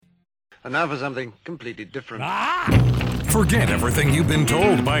And now for something completely different. Forget everything you've been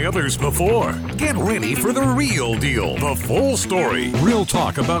told by others before. Get ready for the real deal, the full story, real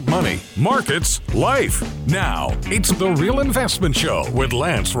talk about money, markets, life. Now, it's The Real Investment Show with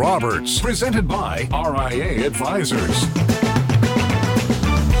Lance Roberts, presented by RIA Advisors.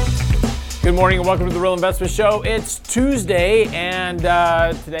 Good morning and welcome to The Real Investment Show. It's Tuesday and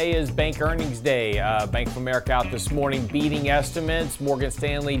today is bank earnings day. Bank of America out this morning beating estimates. Morgan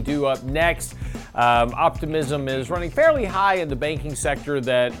Stanley due up next. Optimism is running fairly high in the banking sector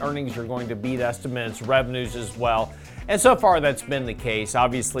that earnings are going to beat estimates, revenues as well. And so far that's been the case.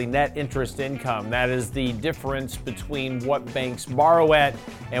 Obviously net interest income, that is the difference between what banks borrow at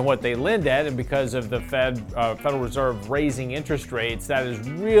and what they lend at. And because of the Federal Reserve raising interest rates, that has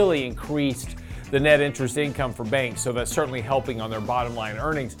really increased the net interest income for banks. So that's certainly helping on their bottom line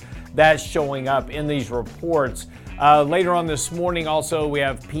earnings. That's showing up in these reports. Later on this morning also we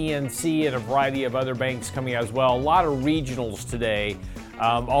have PNC and a variety of other banks coming out as well. A lot of regionals today.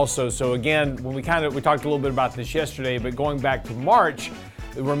 So again, when we talked a little bit about this yesterday, but going back to March,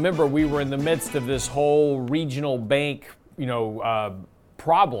 remember we were in the midst of this whole regional bank,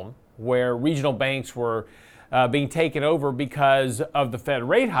 problem where regional banks were being taken over because of the Fed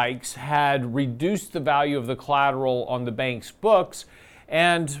rate hikes had reduced the value of the collateral on the bank's books,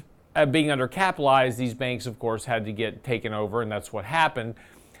 and being undercapitalized, these banks, of course, had to get taken over, and that's what happened.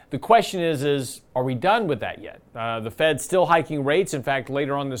 The question is are we done with that yet? The Fed's still hiking rates. In fact,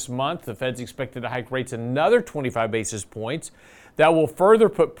 later on this month, the Fed's expected to hike rates another 25 basis points. That will further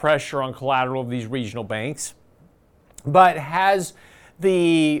put pressure on collateral of these regional banks. But has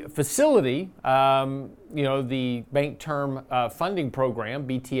the facility, the Bank Term Funding Program,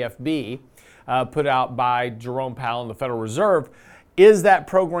 BTFP, put out by Jerome Powell and the Federal Reserve, is that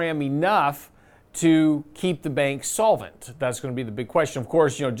program enough to keep the banks solvent? That's going to be the big question. Of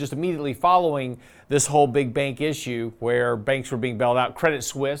course, just immediately following this whole big bank issue where banks were being bailed out, Credit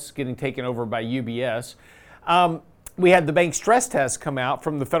Suisse getting taken over by UBS, we had the bank stress test come out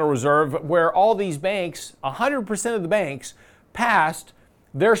from the Federal Reserve where all these banks, 100% of the banks, passed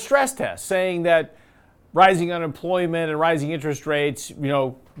their stress test, saying that rising unemployment and rising interest rates,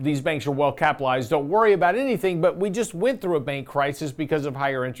 these banks are well capitalized. Don't worry about anything, but we just went through a bank crisis because of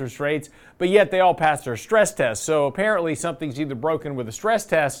higher interest rates, but yet they all passed their stress test. So apparently something's either broken with the stress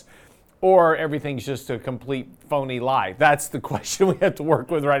test or everything's just a complete phony lie. That's the question we have to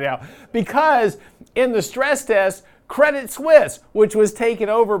work with right now. Because in the stress test, Credit Suisse, which was taken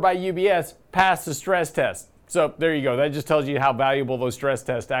over by UBS, passed the stress test. So there you go. That just tells you how valuable those stress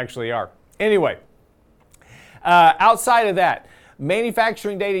tests actually are. Anyway, outside of that,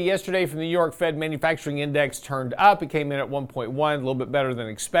 manufacturing data yesterday from the New York Fed Manufacturing Index turned up. It came in at 1.1, a little bit better than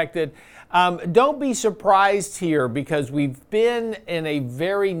expected. Don't be surprised here because we've been in a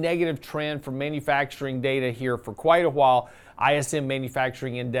very negative trend for manufacturing data here for quite a while. ISM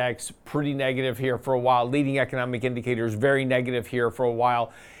Manufacturing Index, pretty negative here for a while. Leading economic indicators, very negative here for a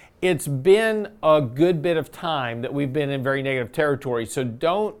while. It's been a good bit of time that we've been in very negative territory, so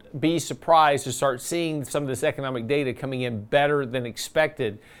don't be surprised to start seeing some of this economic data coming in better than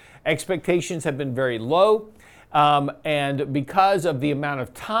expected. Expectations have been very low, and because of the amount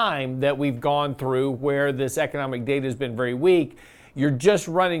of time that we've gone through where this economic data has been very weak, you're just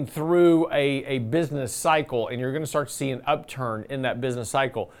running through a business cycle, and you're going to start to see an upturn in that business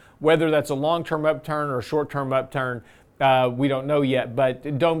cycle. Whether that's a long-term upturn or a short-term upturn, we don't know yet,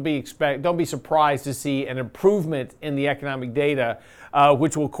 but don't be surprised to see an improvement in the economic data,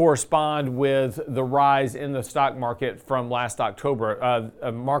 which will correspond with the rise in the stock market from last October.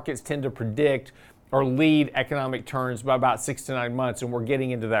 Markets tend to predict or lead economic turns by about 6 to 9 months, and we're getting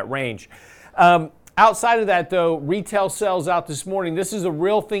into that range. Outside of that, though, retail sales out this morning. This is a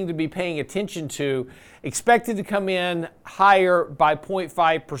real thing to be paying attention to. Expected to come in higher by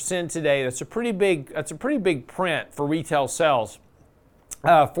 0.5% today. That's a pretty big print for retail sales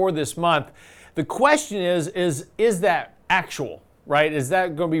for this month. The question is that actual, right? Is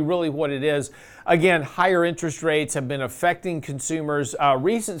that going to be really what it is? Again, higher interest rates have been affecting consumers. A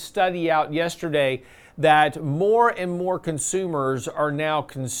recent study out yesterday that more and more consumers are now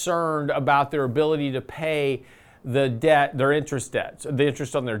concerned about their ability to pay the debt, their interest debts, the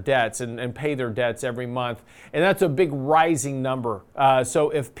interest on their debts and pay their debts every month. And that's a big rising number. So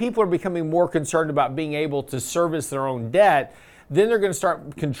if people are becoming more concerned about being able to service their own debt, then they're going to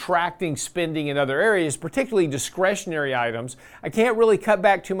start contracting spending in other areas, particularly discretionary items. I can't really cut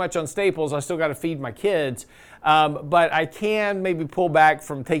back too much on staples. I still got to feed my kids. But I can maybe pull back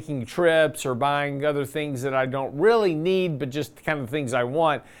from taking trips or buying other things that I don't really need, but just kind of things I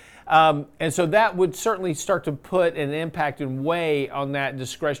want. And so that would certainly start to put an impact and weigh on that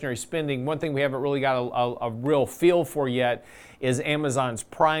discretionary spending. One thing we haven't really got a real feel for yet is Amazon's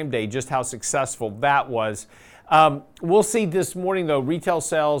Prime Day, just how successful that was. We'll see this morning, though, retail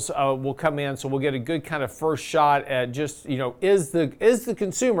sales will come in, so we'll get a good kind of first shot at just, is the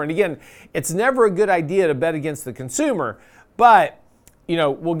consumer, and again, it's never a good idea to bet against the consumer, but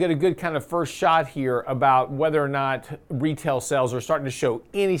we'll get a good kind of first shot here about whether or not retail sales are starting to show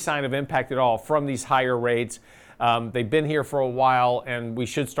any sign of impact at all from these higher rates. They've been here for a while, and we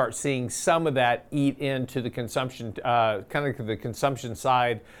should start seeing some of that eat into the consumption, kind of the consumption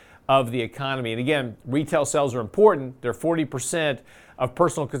side of the economy. And again, retail sales are important. They're 40% of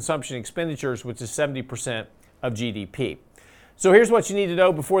personal consumption expenditures, which is 70% of GDP. So here's what you need to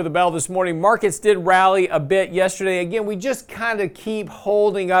know before the bell this morning. Markets did rally a bit yesterday. Again, we just kind of keep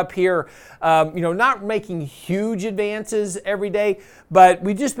holding up here, not making huge advances every day, but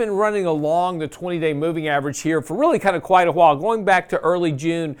we've just been running along the 20-day moving average here for really kind of quite a while. Going back to early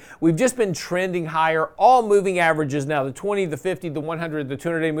June, we've just been trending higher. All moving averages now, the 20, the 50, the 100, the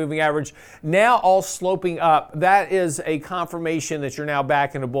 200-day moving average, now all sloping up. That is a confirmation that you're now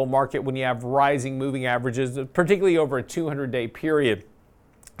back in a bull market when you have rising moving averages, particularly over a 200-day period.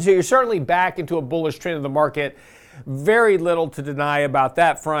 So you're certainly back into a bullish trend of the market. Very little to deny about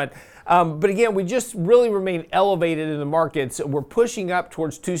that front. But again, we just really remain elevated in the markets. We're pushing up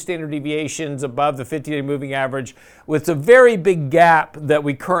towards 2 standard deviations above the 50-day moving average with a very big gap that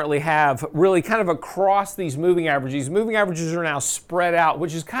we currently have really kind of across these moving averages. Moving averages are now spread out,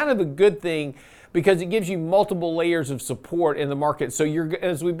 which is kind of a good thing because it gives you multiple layers of support in the market. So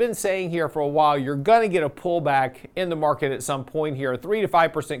as we've been saying here for a while, you're going to get a pullback in the market at some point here, a 3 to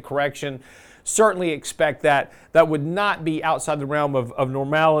 5% correction. Certainly expect that. That would not be outside the realm of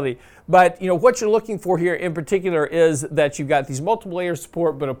normality. But what you're looking for here in particular is that you've got these multiple layers of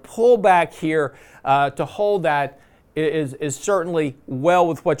support, but a pullback here to hold that is certainly well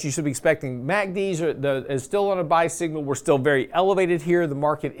with what you should be expecting. MACDs is still on a buy signal. We're still very elevated here. The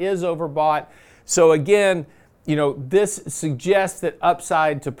market is overbought. So again, this suggests that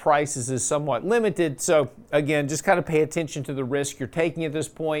upside to prices is somewhat limited. So again, just kind of pay attention to the risk you're taking at this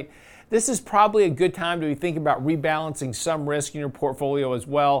point. This is probably a good time to be thinking about rebalancing some risk in your portfolio as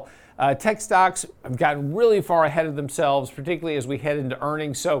well. Tech stocks have gotten really far ahead of themselves, particularly as we head into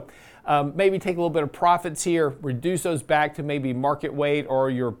earnings. So maybe take a little bit of profits here, reduce those back to maybe market weight or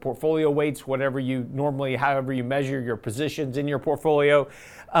your portfolio weights, however you measure your positions in your portfolio.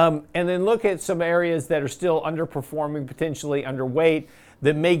 And then look at some areas that are still underperforming, potentially underweight,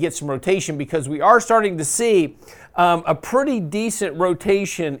 that may get some rotation, because we are starting to see a pretty decent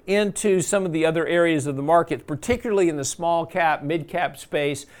rotation into some of the other areas of the market, particularly in the small cap, mid cap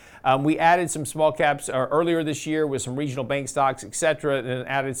space. We added some small caps earlier this year with some regional bank stocks, et cetera, and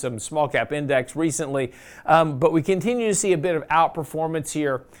added some small cap index recently. But we continue to see a bit of outperformance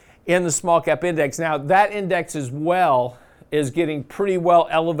here in the small cap index. Now, that index as well is getting pretty well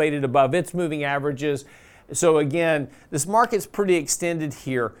elevated above its moving averages. So again, this market's pretty extended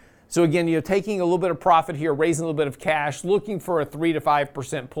here. So again, you're taking a little bit of profit here, raising a little bit of cash, looking for a 3 to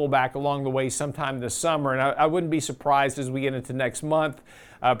 5% pullback along the way sometime this summer. And I wouldn't be surprised as we get into next month,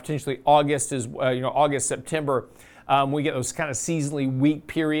 potentially August, August, September, we get those kind of seasonally weak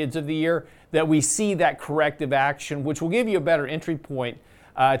periods of the year, that we see that corrective action, which will give you a better entry point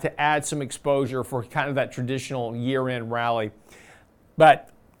to add some exposure for kind of that traditional year-end rally. But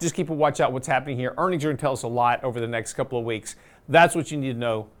just keep a watch out what's happening here. Earnings are going to tell us a lot over the next couple of weeks. That's what you need to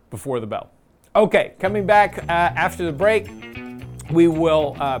know before the bell. Okay, coming back after the break, we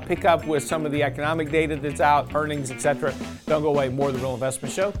will pick up with some of the economic data that's out, earnings, etc. Don't go away. More of the Real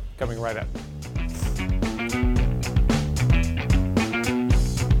Investment Show coming right up.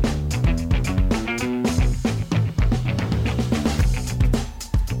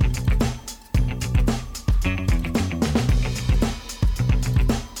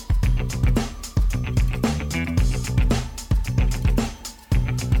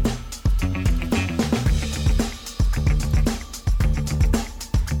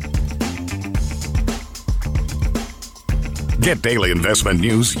 Get daily investment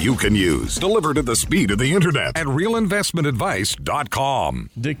news you can use, delivered at the speed of the internet at realinvestmentadvice.com.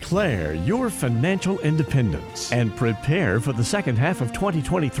 Declare your financial independence and prepare for the second half of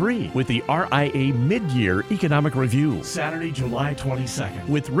 2023 with the RIA Mid-Year Economic Review, Saturday, July 22nd,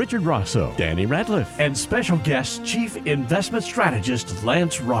 with Richard Rosso, Danny Ratliff, and special guest Chief Investment Strategist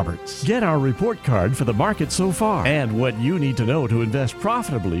Lance Roberts. Get our report card for the market so far and what you need to know to invest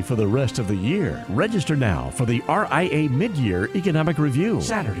profitably for the rest of the year. Register now for the RIA Mid-Year Mid-Year Economic Review,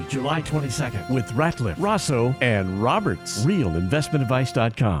 Saturday, July 22nd, with Ratliff, Rosso, and Roberts.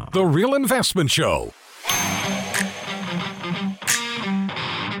 RealInvestmentAdvice.com. The Real Investment Show.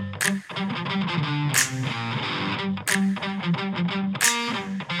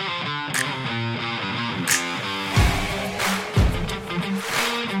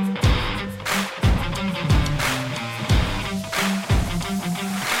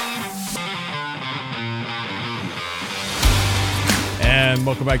 And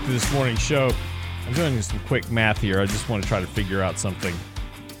welcome back to this morning's show. I'm doing some quick math here. I just want to try to figure out something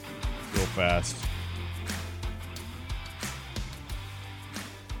real fast.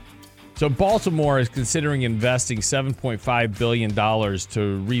 So Baltimore is considering investing $7.5 billion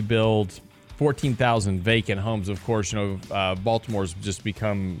to rebuild 14,000 vacant homes. Of course, Baltimore's just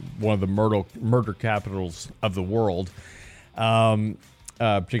become one of the murder capitals of the world,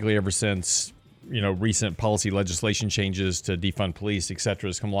 particularly ever since recent policy legislation changes to defund police, et cetera,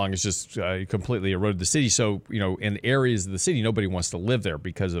 has come along. It's just completely eroded the city. So, in areas of the city, nobody wants to live there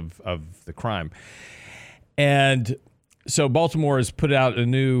because of the crime. And so Baltimore has put out a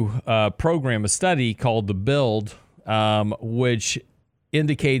new program, a study called The Build, which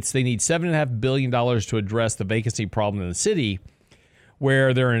indicates they need $7.5 billion to address the vacancy problem in the city,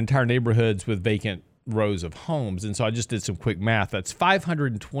 where there are entire neighborhoods with vacant rows of homes. And so I just did some quick math. That's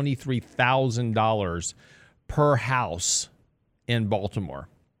 $523,000 per house in Baltimore.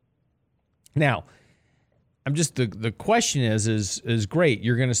 Now, the question is great.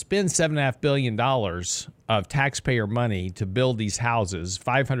 You're going to spend $7.5 billion of taxpayer money to build these houses,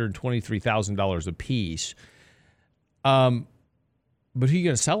 $523,000 a piece. But who are you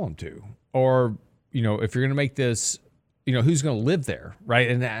going to sell them to? Or, if you're going to make this, who's going to live there, right?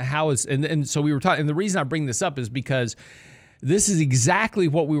 And and so we were talking, and the reason I bring this up is because this is exactly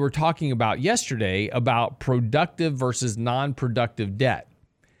what we were talking about yesterday about productive versus non-productive debt.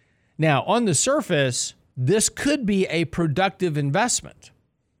 Now, on the surface, this could be a productive investment,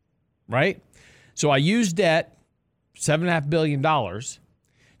 right? So I used debt, $7.5 billion,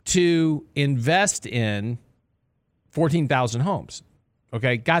 to invest in 14,000 homes.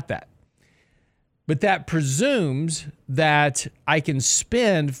 Okay, got that. But that presumes that I can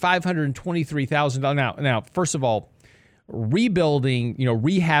spend $523,000. Now, first of all, rebuilding,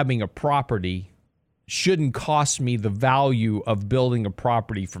 rehabbing a property shouldn't cost me the value of building a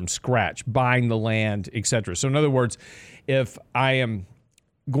property from scratch, buying the land, etc. So in other words, if I am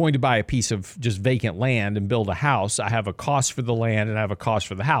going to buy a piece of just vacant land and build a house, I have a cost for the land and I have a cost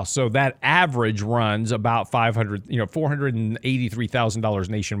for the house. So that average runs about $483,000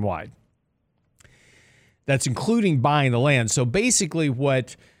 nationwide. That's including buying the land. So basically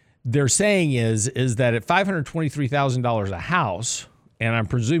what they're saying is that at $523,000 a house, and I'm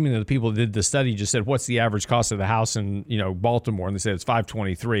presuming that the people that did the study just said, what's the average cost of the house in, Baltimore? And they said it's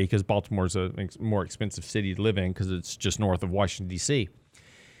 $523 because Baltimore's a more expensive city to live in because it's just north of Washington, D.C.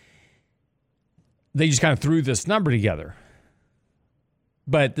 They just kind of threw this number together.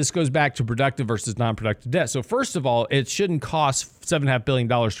 But this goes back to productive versus non-productive debt. So first of all, it shouldn't cost $7.5 billion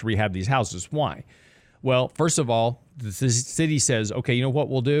to rehab these houses. Why? Well, first of all, the city says, okay, what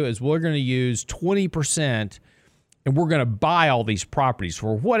we'll do is we're going to use 20% and we're going to buy all these properties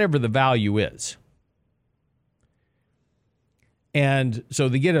for whatever the value is. And so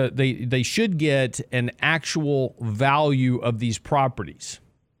they should get an actual value of these properties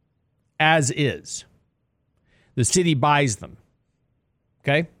as is. The city buys them.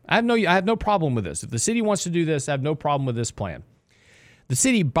 Okay? I have no problem with this. If the city wants to do this, I have no problem with this plan. The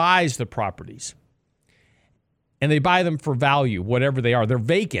city buys the properties. And they buy them for value, whatever they are. They're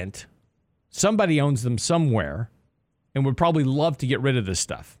vacant. Somebody owns them somewhere and would probably love to get rid of this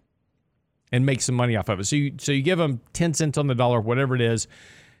stuff and make some money off of it. So you give them 10 cents on the dollar, whatever it is.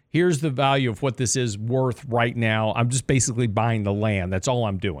 Here's the value of what this is worth right now. I'm just basically buying the land. That's all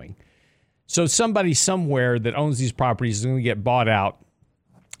I'm doing. So somebody somewhere that owns these properties is going to get bought out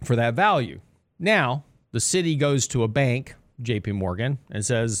for that value. Now, the city goes to a bank, JP Morgan, and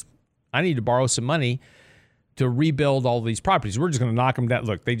says, I need to borrow some money to rebuild all these properties. We're just going to knock them down.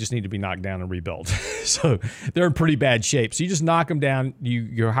 Look, they just need to be knocked down and rebuilt. So they're in pretty bad shape. So you just knock them down.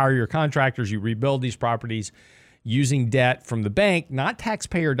 You hire your contractors. You rebuild these properties using debt from the bank, not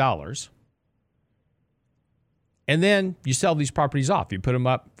taxpayer dollars. And then you sell these properties off. You put them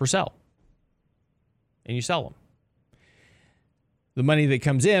up for sale. And you sell them. The money that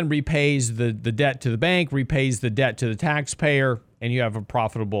comes in repays the debt to the bank, repays the debt to the taxpayer, and you have a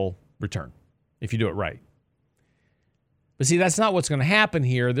profitable return if you do it right. But see, that's not what's going to happen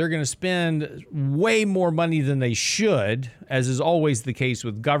here. They're going to spend way more money than they should, as is always the case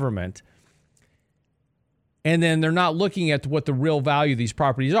with government. And then they're not looking at what the real value of these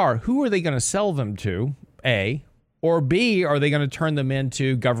properties are. Who are they going to sell them to, A? Or B, are they going to turn them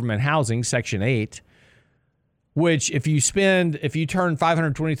into government housing, Section 8, which if you turn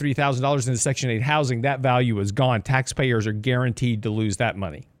 $523,000 into Section 8 housing, that value is gone. Taxpayers are guaranteed to lose that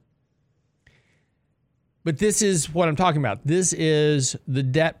money. But this is what I'm talking about. This is the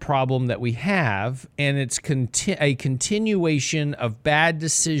debt problem that we have, and it's a continuation of bad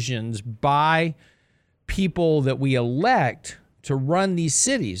decisions by people that we elect to run these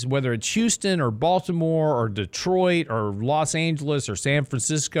cities, whether it's Houston or Baltimore or Detroit or Los Angeles or San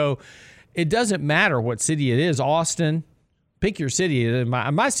Francisco. It doesn't matter what city it is. Austin, pick your city.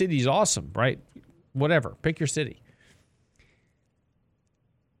 My city is awesome, right? Whatever, pick your city.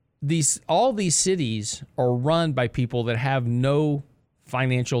 All these cities are run by people that have no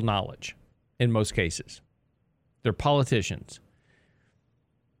financial knowledge in most cases. They're politicians.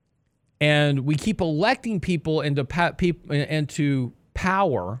 And we keep electing people into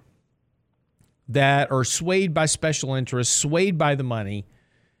power that are swayed by special interests, swayed by the money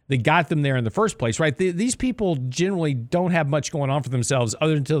that got them there in the first place, right? These people generally don't have much going on for themselves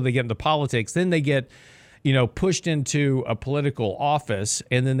other until they get into politics. Then they get, pushed into a political office,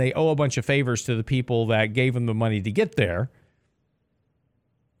 and then they owe a bunch of favors to the people that gave them the money to get there.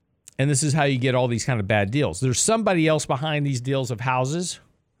 And this is how you get all these kind of bad deals. There's somebody else behind these deals of houses.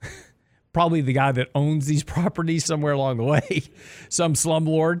 Probably the guy that owns these properties somewhere along the way, some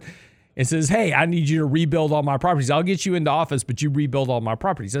slumlord, and says, hey, I need you to rebuild all my properties. I'll get you into office, but you rebuild all my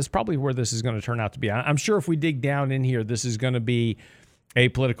properties. That's probably where this is going to turn out to be. I'm sure if we dig down in here, this is going to be a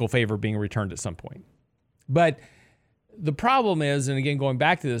political favor being returned at some point. But the problem is, and again, going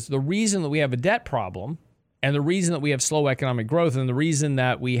back to this, the reason that we have a debt problem and the reason that we have slow economic growth and the reason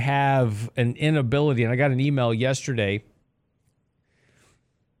that we have an inability, and I got an email yesterday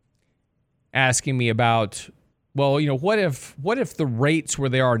asking me about, well, what if the rates where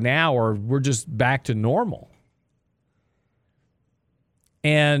they are now we're just back to normal?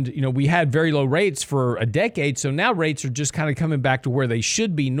 And, we had very low rates for a decade, so now rates are just kind of coming back to where they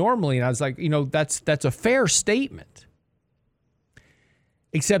should be normally. And I was like, that's a fair statement,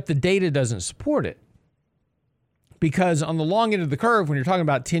 except the data doesn't support it. Because on the long end of the curve, when you're talking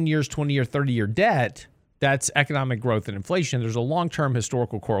about 10 years, 20-year, 30-year debt, that's economic growth and inflation. There's a long-term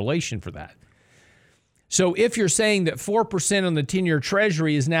historical correlation for that. So if you're saying that 4% on the 10-year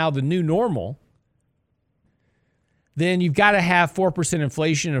Treasury is now the new normal, then you've got to have 4%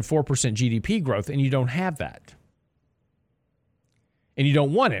 inflation and 4% GDP growth, and you don't have that. And you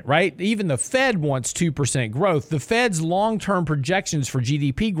don't want it, right? Even the Fed wants 2% growth. The Fed's long-term projections for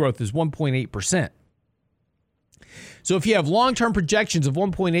GDP growth is 1.8%. So if you have long-term projections of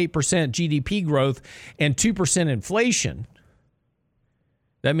 1.8% GDP growth and 2% inflation,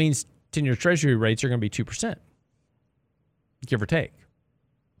 that means 10-year Treasury rates are going to be 2%, give or take.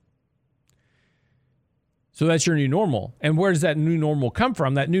 So that's your new normal. And where does that new normal come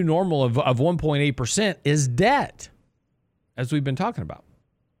from? That new normal of 1.8% is debt, as we've been talking about.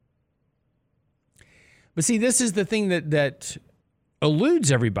 But see, this is the thing that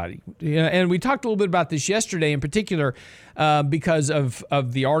eludes everybody. And we talked a little bit about this yesterday in particular because of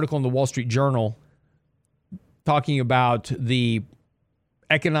the article in the Wall Street Journal talking about the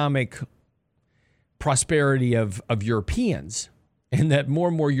economic prosperity of Europeans, and that more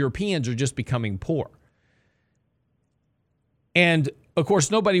and more Europeans are just becoming poor. And of course,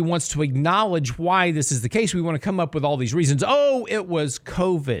 nobody wants to acknowledge why this is the case. We want to come up with all these reasons. Oh, it was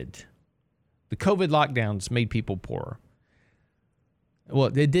COVID. The COVID lockdowns made people poorer.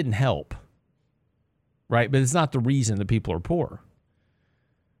 Well, it didn't help, right? But it's not the reason that people are poor.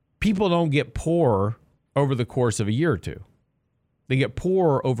 People don't get poorer over the course of a year or two. They get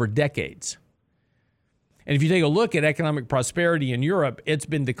poorer over decades. And if you take a look at economic prosperity in Europe, it's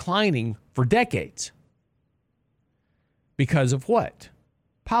been declining for decades. Because of what?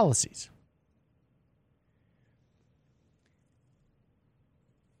 Policies.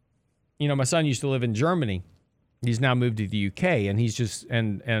 My son used to live in Germany. He's now moved to the UK, and he's just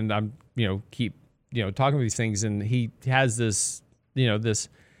and I'm keep talking about these things, and he has this this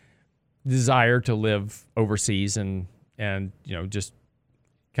desire to live overseas and just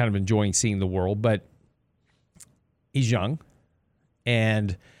kind of enjoying seeing the world, but he's young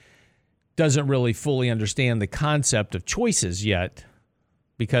and doesn't really fully understand the concept of choices yet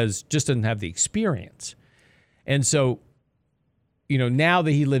because just doesn't have the experience. And so, now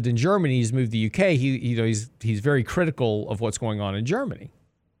that he lived in Germany, he's moved to the UK, he's very critical of what's going on in Germany.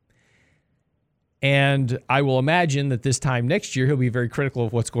 And I will imagine that this time next year, he'll be very critical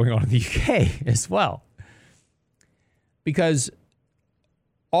of what's going on in the UK as well. Because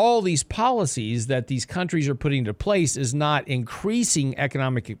all these policies that these countries are putting into place is not increasing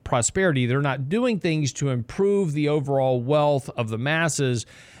economic prosperity. They're not doing things to improve the overall wealth of the masses.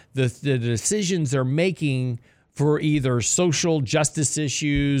 The decisions they're making for either social justice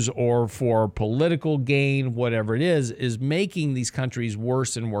issues or for political gain, whatever it is making these countries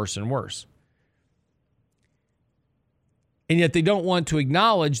worse and worse and worse. And yet they don't want to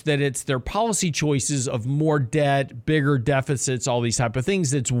acknowledge that it's their policy choices of more debt, bigger deficits, all these type of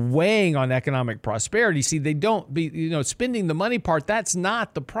things that's weighing on economic prosperity. See, they don't be, spending the money part, that's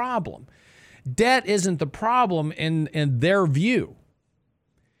not the problem. Debt isn't the problem in their view.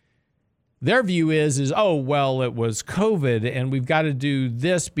 Their view is, oh, well, it was COVID and we've got to do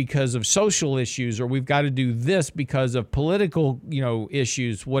this because of social issues, or we've got to do this because of political,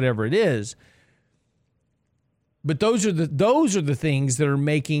 issues, whatever it is. But those are the things that are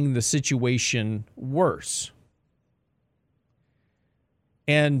making the situation worse.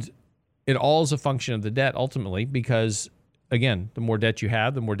 And it all is a function of the debt ultimately, because again, the more debt you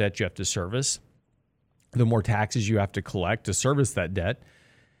have, the more debt you have to service, the more taxes you have to collect to service that debt,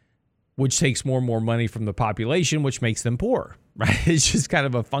 which takes more and more money from the population, which makes them poor, right? It's just kind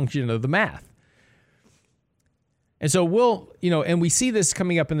of a function of the math. And so and we see this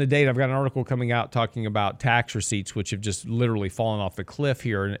coming up in the data. I've got an article coming out talking about tax receipts, which have just literally fallen off the cliff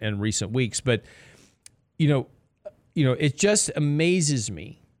here in recent weeks. But, it just amazes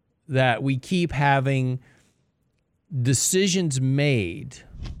me that we keep having decisions made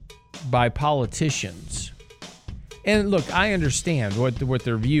by politicians. And look, I understand what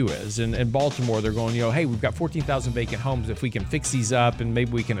their view is. In Baltimore, they're going, hey, we've got 14,000 vacant homes. If we can fix these up and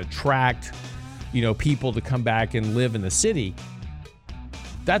maybe we can attract people to come back and live in the city,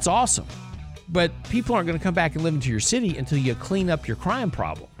 that's awesome. But people aren't going to come back and live into your city until you clean up your crime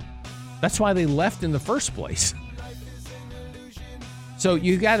problem. That's why they left in the first place. So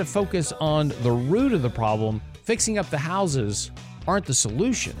you got to focus on the root of the problem. Fixing up the houses aren't the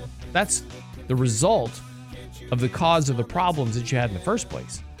solution. That's the result of the cause of the problems that you had in the first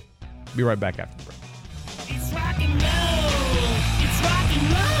place. Be right back after the break. It's rock and roll. It's rock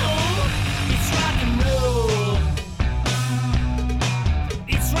and roll. It's rock and roll.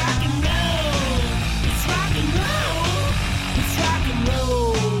 It's rock and roll. It's rock and roll. It's rock and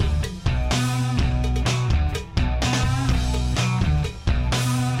roll.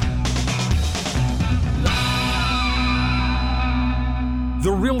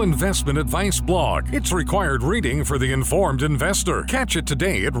 The Real Investment Advice blog. It's required reading for the informed investor. Catch it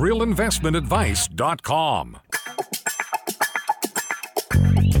today at realinvestmentadvice.com.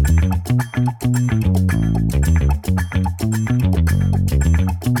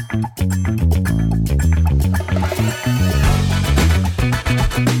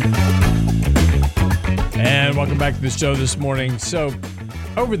 And welcome back to the show this morning. So,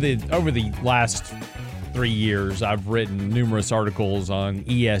 over the last 3 years, I've written numerous articles on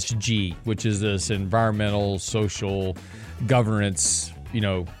ESG, which is this environmental, social, governance,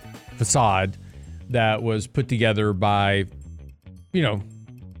 facade that was put together by, the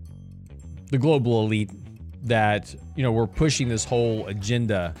global elite that, we're pushing this whole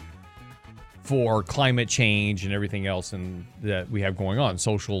agenda for climate change and everything else and that we have going on,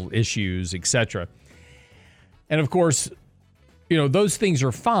 social issues, etc. And of course, those things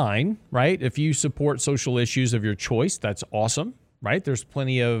are fine, right? If you support social issues of your choice, that's awesome, right? There's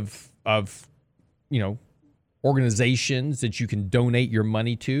plenty of organizations that you can donate your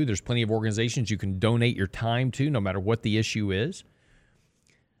money to. There's plenty of organizations you can donate your time to, no matter what the issue is.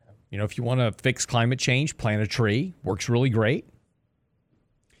 If you want to fix climate change, plant a tree. Works really great.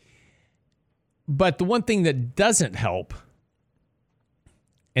 But the one thing that doesn't help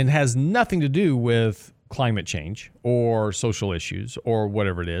and has nothing to do with climate change or social issues or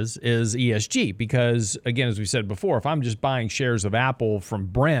whatever it is ESG. Because, again, as we said before, if I'm just buying shares of Apple from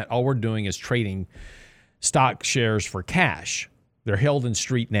Brent, all we're doing is trading stock shares for cash. They're held in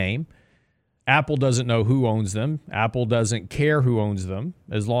street name. Apple doesn't know who owns them. Apple doesn't care who owns them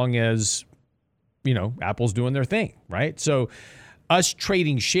as long as, Apple's doing their thing, right? So us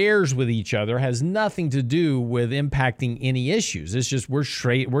trading shares with each other has nothing to do with impacting any issues. It's just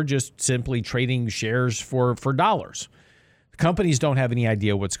we're just simply trading shares for dollars. Companies don't have any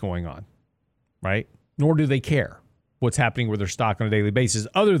idea what's going on, right? Nor do they care what's happening with their stock on a daily basis,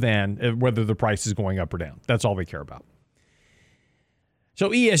 other than whether the price is going up or down. That's all they care about.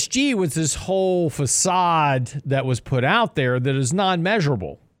 So ESG was this whole facade that was put out there that is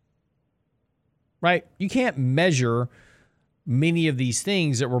non-measurable, right? You can't measure many of these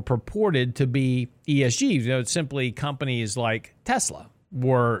things that were purported to be ESG. It's simply companies like Tesla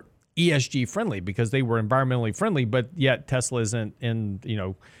were ESG friendly because they were environmentally friendly, but yet Tesla isn't in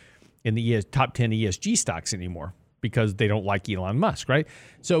the top 10 ESG stocks anymore because they don't like Elon Musk, right?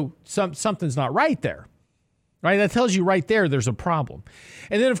 So something's not right there, right? That tells you right there there's a problem.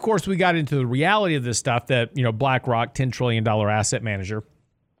 And then, of course, we got into the reality of this stuff that, BlackRock, $10 trillion asset manager,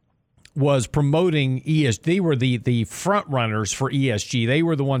 was promoting ESG. They were the front runners for ESG. They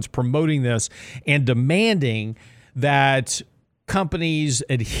were the ones promoting this and demanding that companies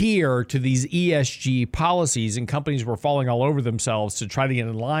adhere to these ESG policies, and companies were falling all over themselves to try to get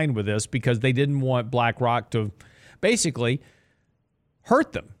in line with this because they didn't want BlackRock to basically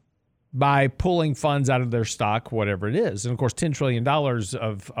hurt them by pulling funds out of their stock, whatever it is. And of course, $10 trillion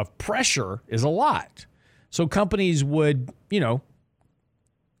of pressure is a lot. So companies would,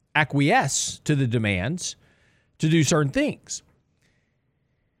 acquiesce to the demands to do certain things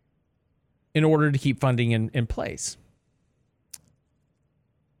in order to keep funding in place.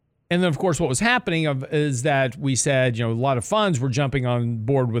 And then, of course, what was happening is that we said, a lot of funds were jumping on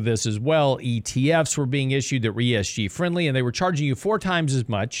board with this as well. ETFs were being issued that were ESG friendly, and they were charging you 4 times as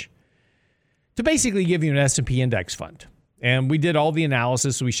much to basically give you an S&P index fund. And we did all the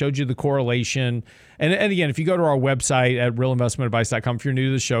analysis. We showed you the correlation. And again, if you go to our website at realinvestmentadvice.com, if you're new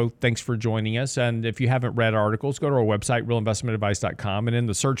to the show, thanks for joining us. And if you haven't read articles, go to our website, realinvestmentadvice.com. And in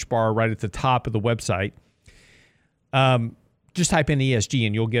the search bar right at the top of the website, just type in ESG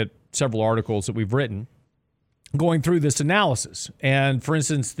and you'll get several articles that we've written going through this analysis. And for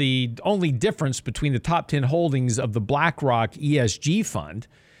instance, the only difference between the top 10 holdings of the BlackRock ESG fund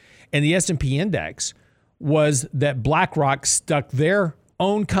and the S&P index was that BlackRock stuck their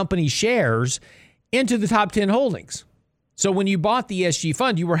own company shares into the top 10 holdings. So when you bought the ESG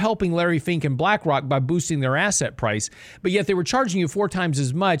fund, you were helping Larry Fink and BlackRock by boosting their asset price, but yet they were charging you 4 times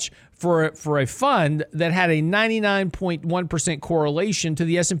as much for a fund that had a 99.1% correlation to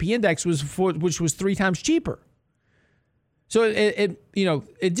the S&P index, which was 3 times cheaper. So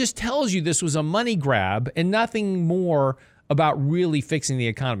it just tells you this was a money grab and nothing more about really fixing the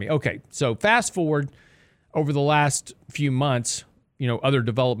economy. Okay, so fast forward over the last few months, other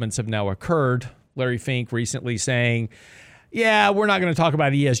developments have now occurred. Larry Fink recently saying, yeah, we're not going to talk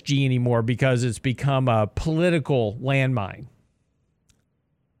about ESG anymore because it's become a political landmine.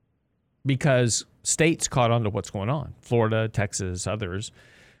 Because states caught on to what's going on. Florida, Texas, others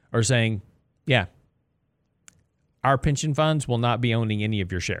are saying, yeah, our pension funds will not be owning any of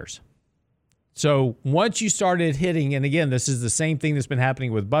your shares. So once you started hitting, and again, this is the same thing that's been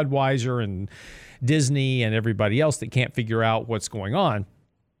happening with Budweiser and Disney and everybody else that can't figure out what's going on.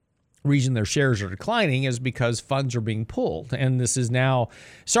 Reason their shares are declining is because funds are being pulled. And this is now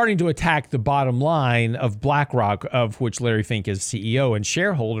starting to attack the bottom line of BlackRock, of which Larry Fink is CEO, and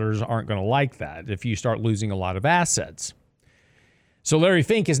shareholders aren't going to like that if you start losing a lot of assets. So Larry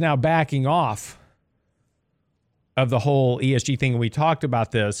Fink is now backing off of the whole ESG thing. We talked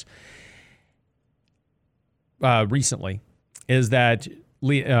about this recently, is that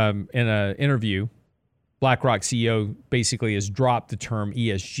in an interview, BlackRock CEO basically has dropped the term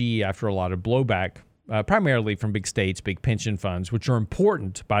ESG after a lot of blowback, primarily from big states, big pension funds, which are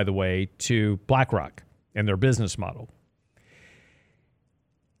important, by the way, to BlackRock and their business model.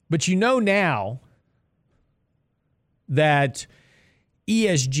 But now that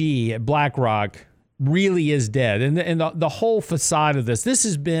ESG at BlackRock really is dead. And the whole facade of this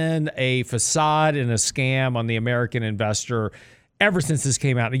has been a facade and a scam on the American investor ever since this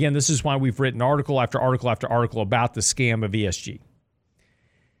came out. Again, this is why we've written article after article after article about the scam of ESG.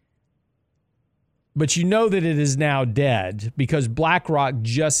 But that it is now dead because BlackRock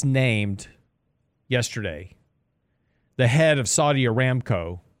just named yesterday the head of Saudi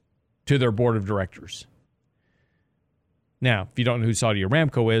Aramco to their board of directors. Now, if you don't know who Saudi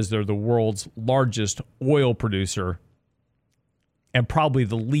Aramco is, they're the world's largest oil producer and probably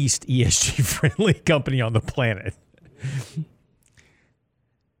the least ESG-friendly company on the planet.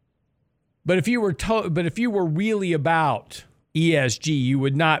 But if you were really about ESG, you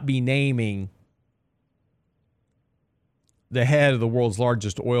would not be naming the head of the world's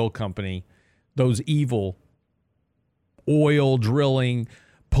largest oil company, those evil oil drilling,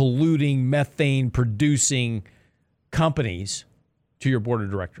 polluting, methane producing companies, to your board of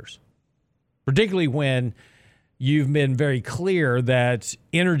directors. Particularly when you've been very clear that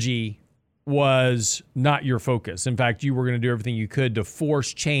energy was not your focus. In fact, you were going to do everything you could to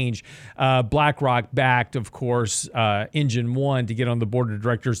force change. BlackRock backed, of course, Engine One to get on the board of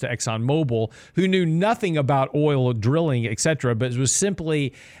directors to ExxonMobil, who knew nothing about oil drilling, etc., but it was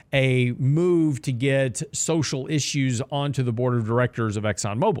simply a move to get social issues onto the board of directors of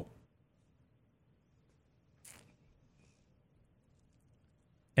ExxonMobil.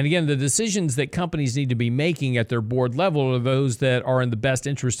 And again, the decisions that companies need to be making at their board level are those that are in the best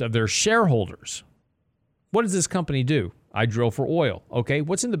interest of their shareholders. What does this company do? I drill for oil. Okay,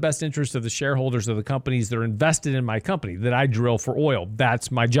 what's in the best interest of the shareholders of the companies that are invested in my company that I drill for oil?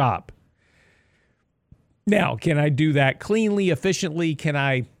 That's my job. Now, can I do that cleanly, efficiently? Can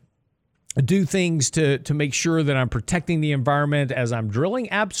I do things to make sure that I'm protecting the environment as I'm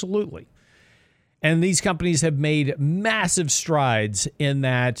drilling? Absolutely. And these companies have made massive strides in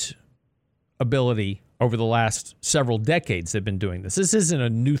that ability over the last several decades. They've been doing this. This isn't a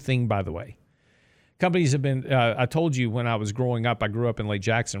new thing, by the way. Companies have been, I told you when I was growing up, I grew up in Lake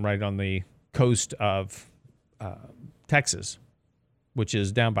Jackson, right on the coast of Texas, which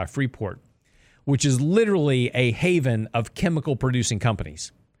is down by Freeport, which is literally a haven of chemical producing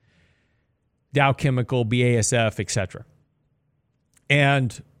companies. Dow Chemical, BASF, etc.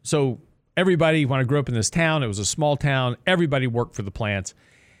 And so everybody, when I grew up in this town, it was a small town, everybody worked for the plants.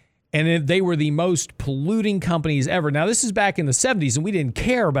 And they were the most polluting companies ever. Now, this is back in the 70s, and we didn't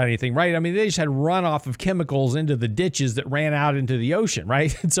care about anything, right? I mean, they just had runoff of chemicals into the ditches that ran out into the ocean,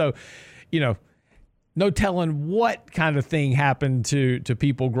 right? And so, no telling what kind of thing happened to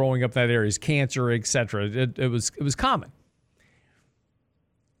people growing up in that area, cancer, et cetera. It was common.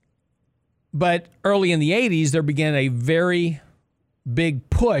 But early in the 80s, there began a very big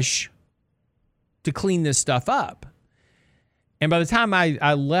push to clean this stuff up. And by the time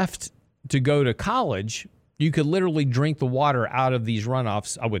I left to go to college, you could literally drink the water out of these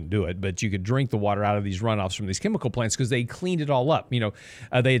runoffs. I wouldn't do it, but you could drink the water out of these runoffs from these chemical plants because they cleaned it all up.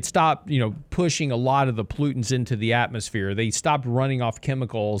 They had stopped, pushing a lot of the pollutants into the atmosphere. They stopped running off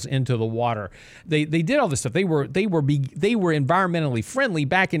chemicals into the water. They did all this stuff. They were environmentally friendly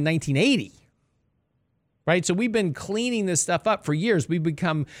back in 1980. Right? So we've been cleaning this stuff up for years. We've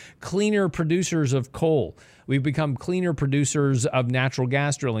become cleaner producers of coal. We've become cleaner producers of natural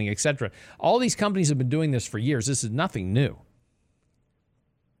gas drilling, et cetera. All these companies have been doing this for years. This is nothing new.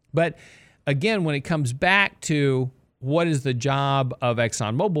 But again, when it comes back to what is the job of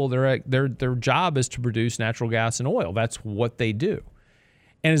ExxonMobil, their job is to produce natural gas and oil. That's what they do.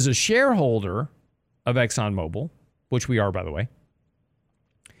 And as a shareholder of ExxonMobil, which we are, by the way,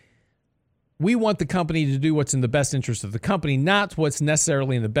 we want the company to do what's in the best interest of the company, not what's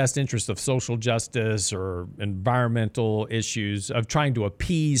necessarily in the best interest of social justice or environmental issues of trying to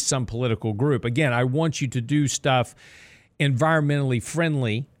appease some political group. Again, I want you to do stuff environmentally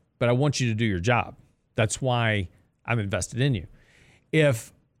friendly, but I want you to do your job. That's why I'm invested in you.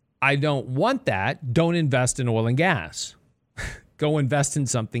 If I don't want that, don't invest in oil and gas. Go invest in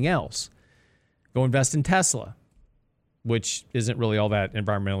something else. Go invest in Tesla, which isn't really all that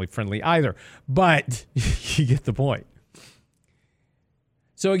environmentally friendly either, but you get the point.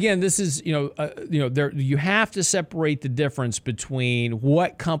 So again, this is, you have to separate the difference between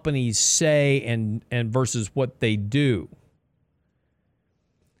what companies say and versus what they do.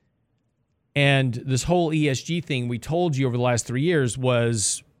 And this whole ESG thing we told you over the last 3 years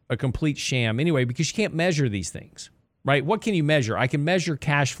was a complete sham anyway, because you can't measure these things, right? What can you measure? I can measure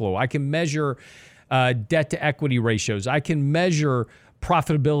cash flow. I can measure debt to equity ratios. I can measure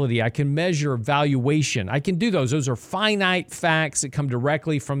profitability. I can measure valuation. I can do those. Those are finite facts that come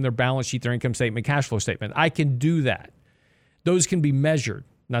directly from their balance sheet, their income statement, cash flow statement. I can do that. Those can be measured.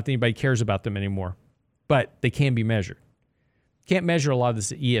 Not that anybody cares about them anymore, but they can be measured. Can't measure a lot of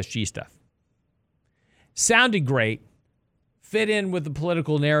this ESG stuff. Sounded great, fit in with the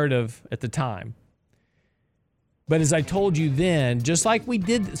political narrative at the time. But as I told you then, just like we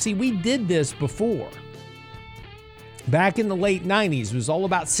did this before. Back in the late 90s, it was all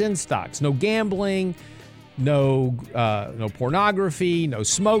about sin stocks. No gambling, no pornography, no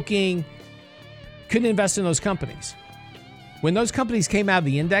smoking. Couldn't invest in those companies. When those companies came out of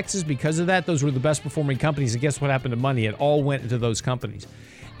the indexes because of that, those were the best performing companies. And guess what happened to money? It all went into those companies.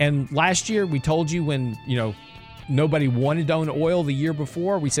 And last year, we told you when, nobody wanted to own oil the year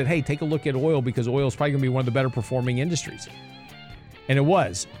before, we said, hey, take a look at oil because oil is probably going to be one of the better performing industries. And it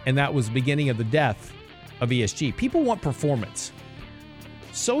was. And that was the beginning of the death of ESG. People want performance.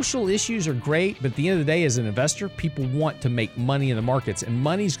 Social issues are great, but at the end of the day, as an investor, people want to make money in the markets, and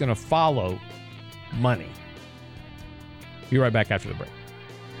money's going to follow money. Be right back after the break.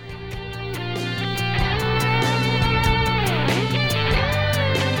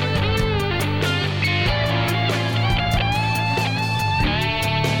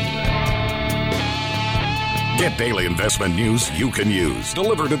 Get daily investment news you can use,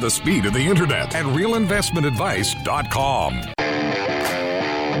 delivered at the speed of the internet at realinvestmentadvice.com.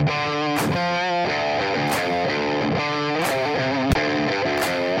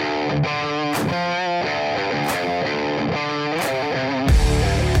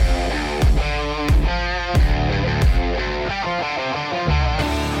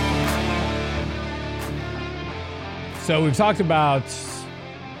 So we've talked about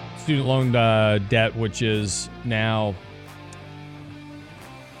student loan debt, which is now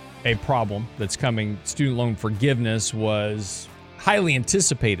a problem that's coming. Student loan forgiveness was highly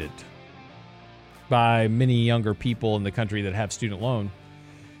anticipated by many younger people in the country that have student loan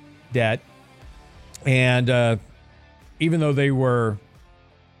debt. And even though they were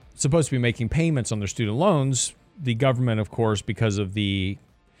supposed to be making payments on their student loans, the government, of course, because of the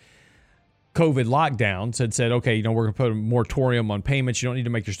COVID lockdowns, had said, okay, we're going to put a moratorium on payments. You don't need to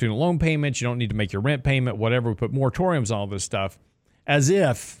make your student loan payments. You don't need to make your rent payment, whatever. We put moratoriums on all this stuff as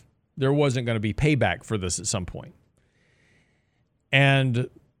if there wasn't going to be payback for this at some point. And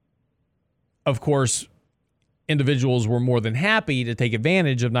of course, individuals were more than happy to take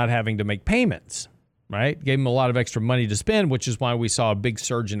advantage of not having to make payments, right? Gave them a lot of extra money to spend, which is why we saw a big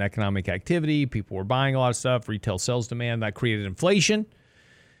surge in economic activity. People were buying a lot of stuff, retail sales demand. That created inflation.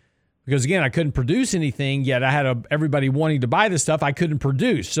 Because again, I couldn't produce anything, yet I had everybody wanting to buy this stuff I couldn't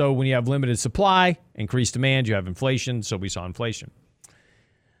produce. So when you have limited supply, increased demand, you have inflation. So we saw inflation.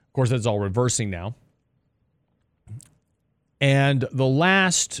 Of course, that's all reversing now. And the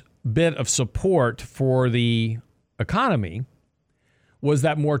last bit of support for the economy was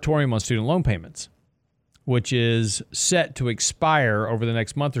that moratorium on student loan payments, which is set to expire over the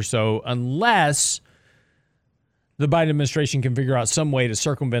next month or so, unless the Biden administration can figure out some way to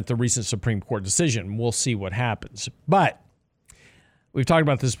circumvent the recent Supreme Court decision. We'll see what happens. But we've talked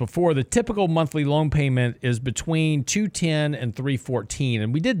about this before. The typical monthly loan payment is between $210 and $314.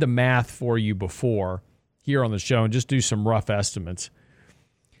 And we did the math for you before here on the show and just do some rough estimates.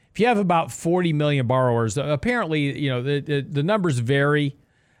 If you have about 40 million borrowers, apparently, the numbers vary,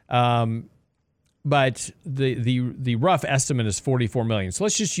 but the rough estimate is 44 million. So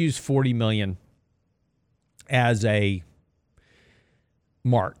let's just use 40 million as a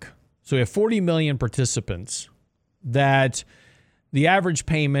mark. So we have 40 million participants that the average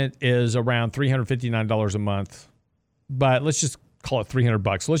payment is around $359 a month, but let's just call it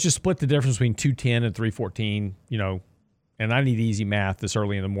 $300. So let's just split the difference between 210 and 314, and I need easy math this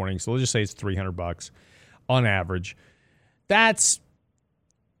early in the morning. So let's just say it's $300 on average. That's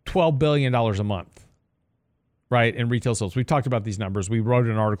 $12 billion a month, right, in retail sales. We've talked about these numbers. We wrote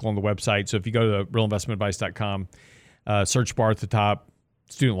an article on the website. So if you go to realinvestmentadvice.com, search bar at the top,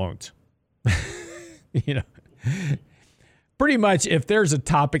 student loans. Pretty much if there's a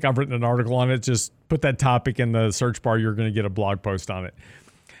topic, I've written an article on it, just put that topic in the search bar, you're going to get a blog post on it.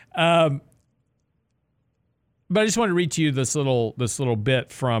 But I just want to read to you this little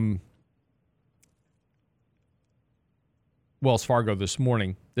bit from Wells Fargo this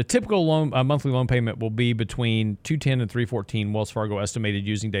morning. The typical monthly loan payment will be between $210 and $314. Wells Fargo estimated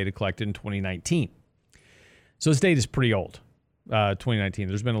using data collected in 2019. So this data is pretty old, 2019.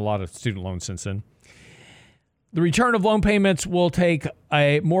 There's been a lot of student loans since then. The return of loan payments will take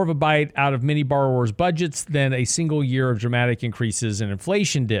more of a bite out of many borrowers' budgets than a single year of dramatic increases in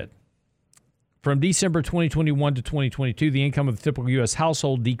inflation did. From December 2021 to 2022, the income of the typical U.S.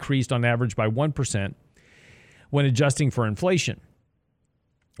 household decreased on average by 1% when adjusting for inflation,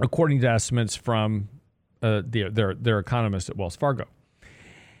 according to estimates from their economist at Wells Fargo.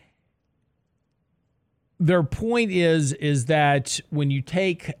 Their point is that when you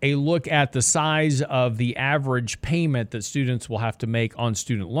take a look at the size of the average payment that students will have to make on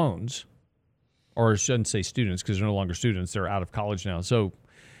student loans, or I shouldn't say students because they're no longer students, they're out of college now. So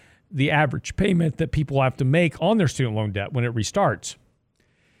the average payment that people have to make on their student loan debt when it restarts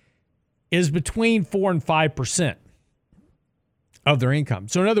is between 4 and 5% of their income.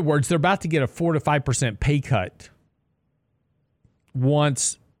 So in other words, they're about to get a 4 to 5% pay cut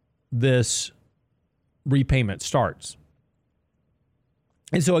once this repayment starts.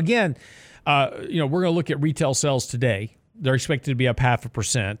 And so again, we're going to look at retail sales today. They're expected to be up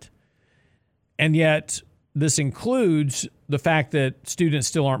 0.5%. And yet this includes the fact that students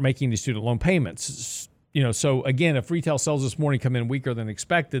still aren't making these student loan payments. So again, if retail sales this morning come in weaker than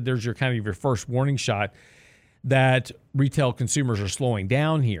expected, there's your first warning shot that retail consumers are slowing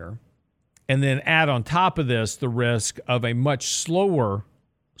down here. And then add on top of this the risk of a much slower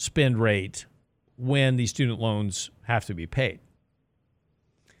spend rate when these student loans have to be paid.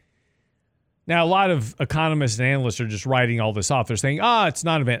 Now, a lot of economists and analysts are just writing all this off. They're saying, it's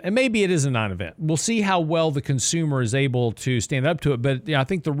non-event. And maybe it is a non-event. We'll see how well the consumer is able to stand up to it. But I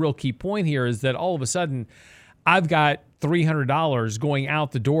think the real key point here is that all of a sudden, I've got $300 going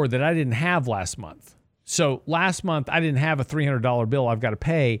out the door that I didn't have last month. So last month, I didn't have a $300 bill I've got to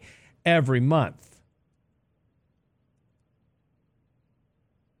pay every month.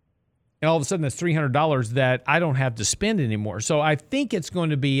 And all of a sudden, that's $300 that I don't have to spend anymore. So I think it's going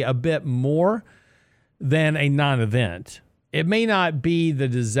to be a bit more than a non-event. It may not be the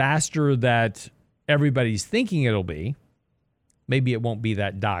disaster that everybody's thinking it'll be. Maybe it won't be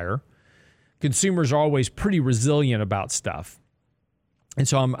that dire. Consumers are always pretty resilient about stuff. And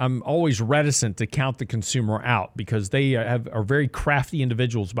so I'm always reticent to count the consumer out because they are very crafty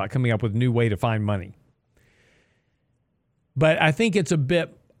individuals about coming up with a new way to find money. But I think it's a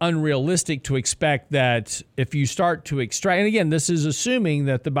bit unrealistic to expect that if you start to extract, and again, this is assuming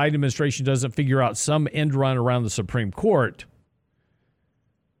that the Biden administration doesn't figure out some end run around the Supreme Court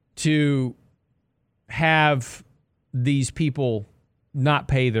to have these people not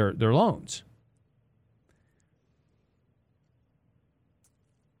pay their loans.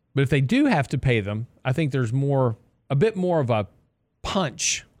 But if they do have to pay them, I think there's a bit more of a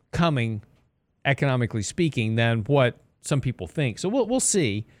punch coming, economically speaking, than what some people think. So we'll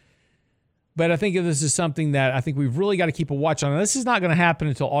see. But I think this is something that I think we've really got to keep a watch on. And this is not going to happen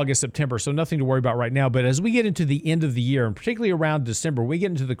until August, September, so nothing to worry about right now. But as we get into the end of the year, and particularly around December, we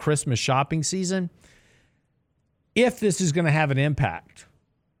get into the Christmas shopping season, if this is going to have an impact,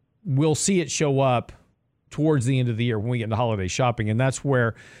 we'll see it show up towards the end of the year when we get into holiday shopping. And that's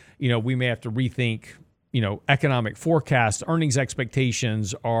where, we may have to rethink, economic forecasts. Earnings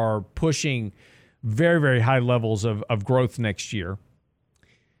expectations are pushing very, very high levels of growth next year.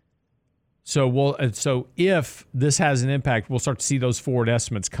 So if this has an impact, we'll start to see those forward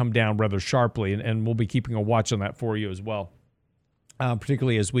estimates come down rather sharply, and we'll be keeping a watch on that for you as well,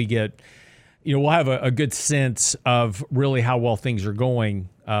 particularly as we get, we'll have a good sense of really how well things are going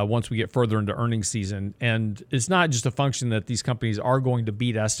once we get further into earnings season. And it's not just a function that these companies are going to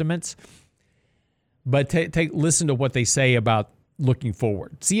beat estimates, but listen to what they say about looking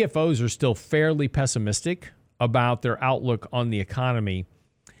forward. CFOs are still fairly pessimistic about their outlook on the economy,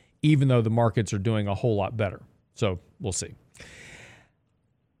 even though the markets are doing a whole lot better. So we'll see.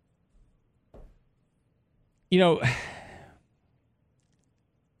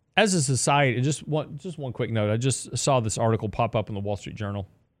 As a society, just one quick note. I just saw this article pop up in the Wall Street Journal.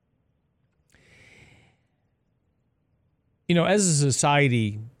 As a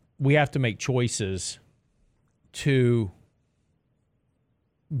society, we have to make choices to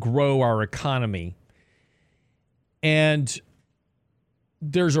grow our economy. And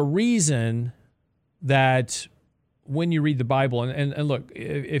there's a reason that when you read the Bible, and look,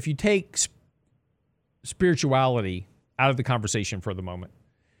 if you take spirituality out of the conversation for the moment,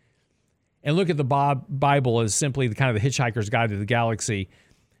 and look at the Bible as simply the kind of the Hitchhiker's Guide to the Galaxy,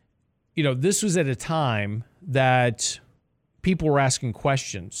 this was at a time that people were asking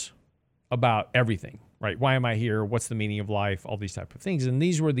questions about everything, right? Why am I here? What's the meaning of life? All these type of things. And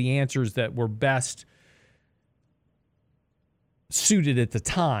these were the answers that were best suited at the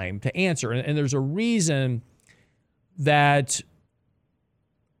time to answer. And there's a reason that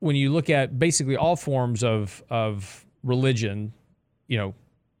when you look at basically all forms of religion,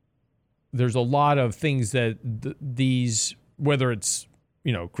 there's a lot of things that these, whether it's,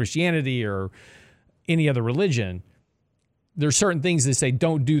 Christianity or any other religion, there's certain things that say,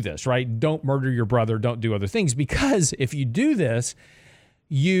 don't do this, right? Don't murder your brother. Don't do other things. Because if you do this,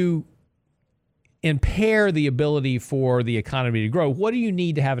 you impair the ability for the economy to grow. What do you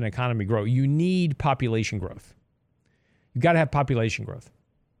need to have an economy grow? You need population growth. You've got to have population growth.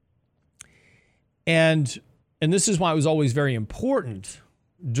 And this is why it was always very important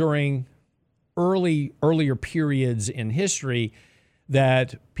during earlier periods in history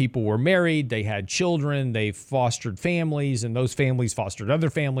that people were married, they had children, they fostered families, and those families fostered other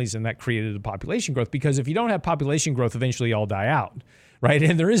families, and that created a population growth. Because if you don't have population growth, eventually you all die out, right?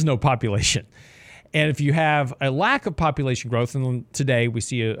 And there is no population. And if you have a lack of population growth, and today we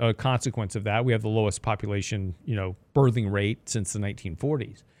see a consequence of that, we have the lowest population, birthing rate since the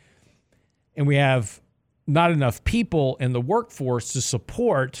 1940s. And we have not enough people in the workforce to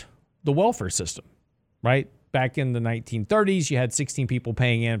support the welfare system, right? Back in the 1930s, you had 16 people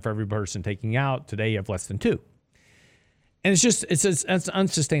paying in for every person taking out. Today, you have less than 2. And it's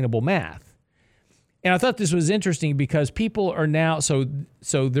unsustainable math. And I thought this was interesting because people are now, so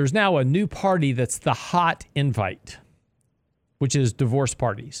there's now a new party that's the hot invite, which is divorce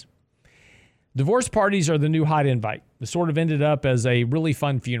parties. Divorce parties are the new hot invite. It sort of ended up as a really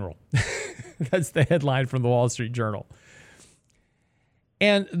fun funeral. That's the headline from the Wall Street Journal.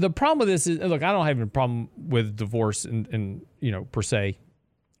 And the problem with this is, look, I don't have a problem with divorce and per se.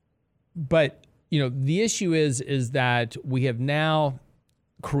 But, the issue is that we have now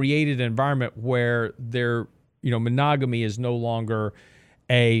created an environment where monogamy is no longer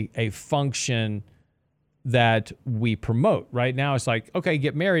a function that we promote. Right now, it's like, okay,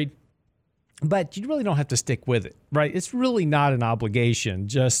 get married, but you really don't have to stick with it, right? It's really not an obligation.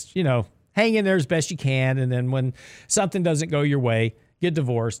 Just, hang in there as best you can. And then when something doesn't go your way, get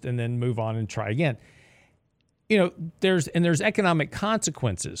divorced and then move on and try again. There's economic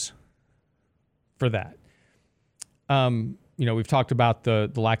consequences for that. We've talked about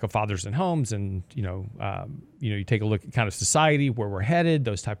the lack of fathers in homes, and you take a look at kind of society, where we're headed,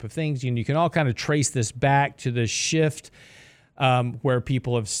 those type of things. You can all kind of trace this back to the shift where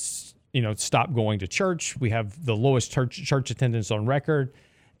people have stopped going to church. We have the lowest church attendance on record.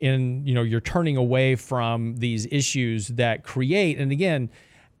 And you're turning away from these issues that create, and again,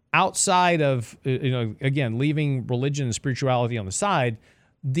 outside of leaving religion and spirituality on the side,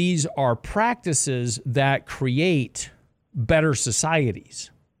 these are practices that create better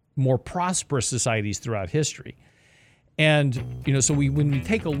societies, more prosperous societies throughout history. And so when we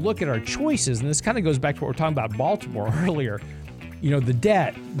take a look at our choices, and this kind of goes back to what we we're talking about Baltimore earlier, the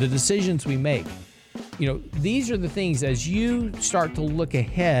debt, the decisions we make. These are the things, as you start to look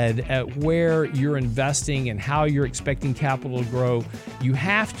ahead at where you're investing and how you're expecting capital to grow, you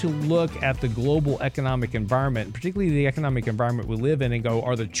have to look at the global economic environment, particularly the economic environment we live in, and go,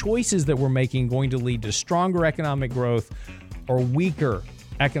 are the choices that we're making going to lead to stronger economic growth or weaker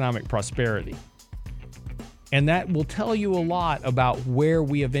economic prosperity? And that will tell you a lot about where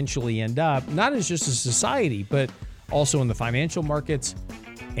we eventually end up, not as just a society, but also in the financial markets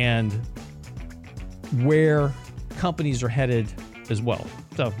and where companies are headed as well.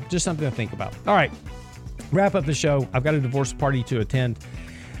 So just something to think about. All right, wrap up the show. I've got a divorce party to attend.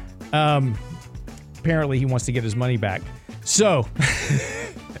 Apparently he wants to get his money back. So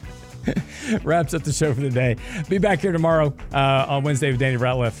wraps up the show for the day. Be back here tomorrow on Wednesday with Danny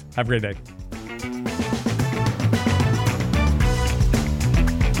Ratliff. Have a great day.